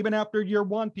 And even after year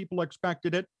one, people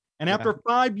expected it. And after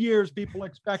 5 years, people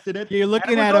expected it. You're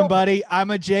looking at him, buddy.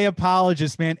 I'm a Jay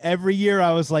apologist, man. Every year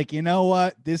I was like, you know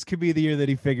what? This could be the year that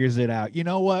he figures it out. You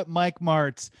know what? Mike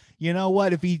Martz. You know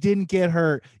what? If he didn't get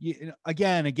hurt,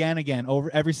 again,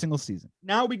 over every single season.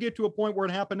 Now we get to a point where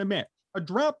it happened to Mitch. A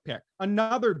draft pick,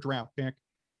 another draft pick.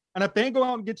 And if they go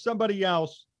out and get somebody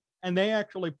else and they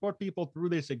actually put people through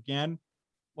this again,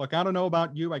 look, I don't know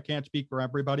about you. I can't speak for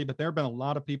everybody, but there have been a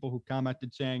lot of people who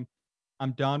commented saying,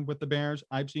 I'm done with the Bears.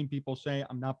 I've seen people say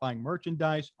I'm not buying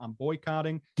merchandise. I'm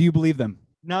boycotting. Do you believe them?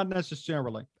 Not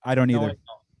necessarily. I don't No, either. I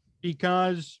don't.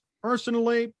 Because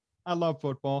personally, I love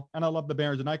football and I love the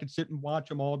Bears, and I could sit and watch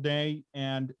them all day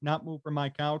and not move from my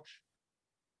couch.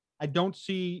 I don't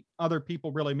see other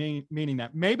people really meaning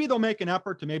that. Maybe they'll make an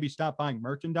effort to maybe stop buying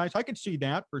merchandise. I could see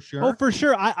that for sure. Oh, for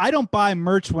sure. I don't buy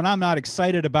merch when I'm not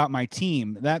excited about my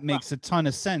team. That makes a ton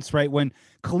of sense, right? When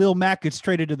Khalil Mack gets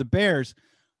traded to the Bears,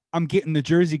 I'm getting the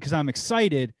jersey because I'm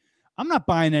excited. I'm not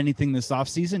buying anything this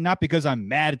offseason, not because I'm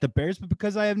mad at the Bears, but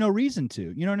because I have no reason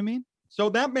to. You know what I mean? So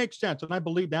that makes sense, and I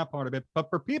believe that part of it.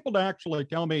 But for people to actually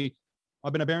tell me,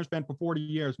 I've been a Bears fan for 40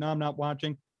 years, now I'm not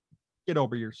watching, get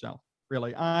over yourself.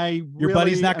 Really. Your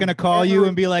buddy's not going to call you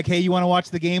and be like, hey, you want to watch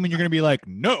the game? And you're going to be like,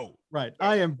 no. Right.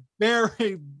 I am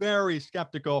very, very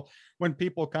skeptical when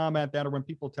people comment that or when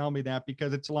people tell me that,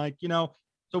 because it's like,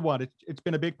 so what? It's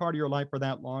been a big part of your life for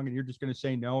that long, and you're just going to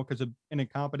say no because of an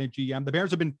incompetent GM. The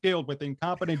Bears have been filled with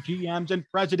incompetent GMs and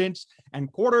presidents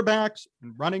and quarterbacks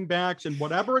and running backs and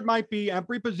whatever it might be.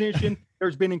 Every position,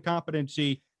 there's been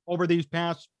incompetency over these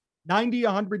past 90,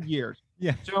 100 years.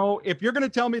 Yeah. So if you're going to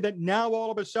tell me that now all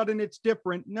of a sudden it's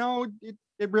different, no,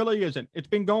 it really isn't. It's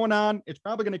been going on. It's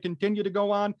probably going to continue to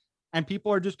go on, and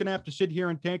people are just going to have to sit here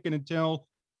and take it until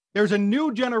there's a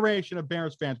new generation of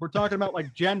Bears fans. We're talking about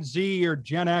like Gen Z or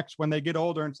Gen X when they get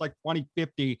older, and it's like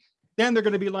 2050. Then they're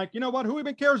going to be like, you know what? Who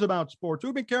even cares about sports? Who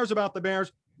even cares about the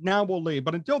Bears? Now we'll leave.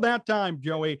 But until that time,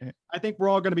 Joey, I think we're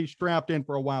all going to be strapped in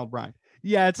for a wild ride.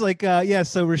 Yeah, it's like, so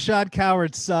Rashad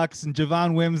Coward sucks and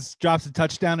Javon Wims drops a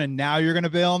touchdown, and now you're going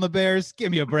to bail on the Bears?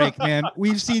 Give me a break, man.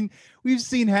 We've seen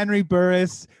Henry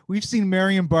Burris. We've seen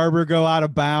Marion Barber go out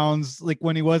of bounds like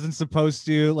when he wasn't supposed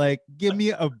to. Like, give me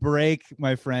a break,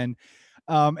 my friend.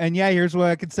 And yeah, here's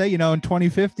what I could say. In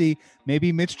 2050,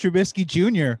 maybe Mitch Trubisky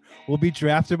Jr. will be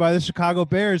drafted by the Chicago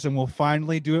Bears, and we'll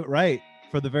finally do it right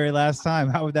for the very last time.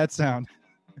 How would that sound?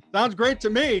 Sounds great to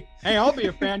me. Hey, I'll be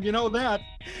a fan. You know that.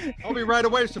 I'll be right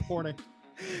away supporting.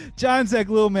 John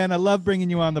Zaghloul, man, I love bringing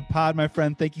you on the pod, my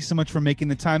friend. Thank you so much for making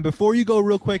the time. Before you go,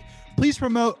 real quick, please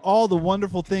promote all the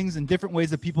wonderful things and different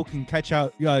ways that people can catch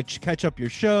up your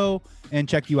show and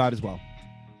check you out as well.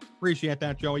 Appreciate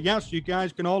that, Joey. Yes, you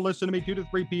guys can all listen to me 2 to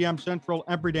 3 p.m. Central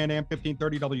every day at AM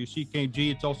 1530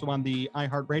 WCKG. It's also on the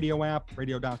iHeartRadio app,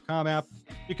 radio.com app.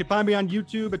 You can find me on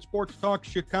YouTube at Sports Talk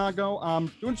Chicago.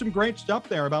 Doing some great stuff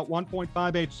there, about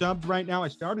 1.58 subs right now. I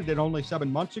started it only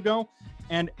 7 months ago.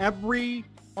 And every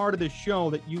part of the show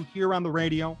that you hear on the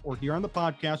radio or hear on the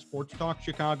podcast, Sports Talk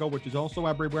Chicago, which is also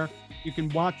everywhere, you can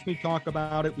watch me talk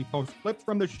about it. We post clips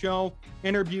from the show,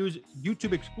 interviews,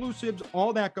 YouTube exclusives,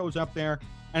 all that goes up there.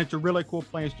 And it's a really cool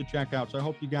place to check out. So I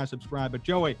hope you guys subscribe. But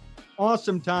Joey,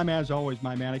 awesome time as always,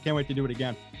 my man. I can't wait to do it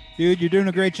again. Dude, you're doing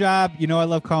a great job. I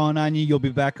love calling on you. You'll be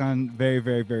back on very,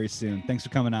 very, very soon. Thanks for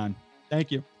coming on. Thank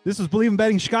you. This was Believe in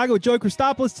Betting Chicago with Joey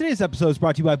Christopoulos. Today's episode is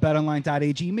brought to you by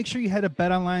BetOnline.ag. Make sure you head to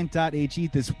BetOnline.ag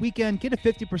this weekend. Get a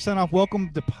 50% off welcome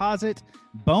deposit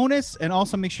bonus, and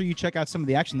also make sure you check out some of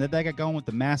the action that they got going with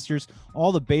the Masters,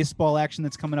 all the baseball action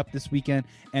that's coming up this weekend,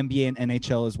 NBA and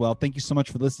NHL as well. Thank you so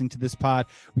much for listening to this pod.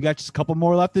 We got just a couple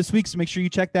more left this week, so make sure you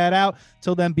check that out.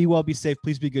 Till then, be well, be safe.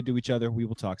 Please be good to each other. We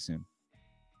will talk soon.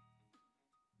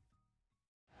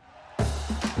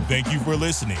 Thank you for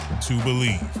listening to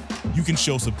Believe. You can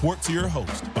show support to your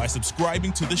host by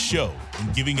subscribing to the show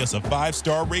and giving us a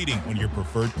 5-star rating on your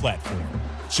preferred platform.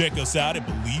 Check us out at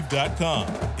Believe.com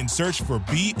and search for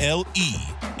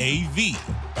BLEAV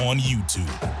on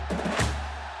YouTube.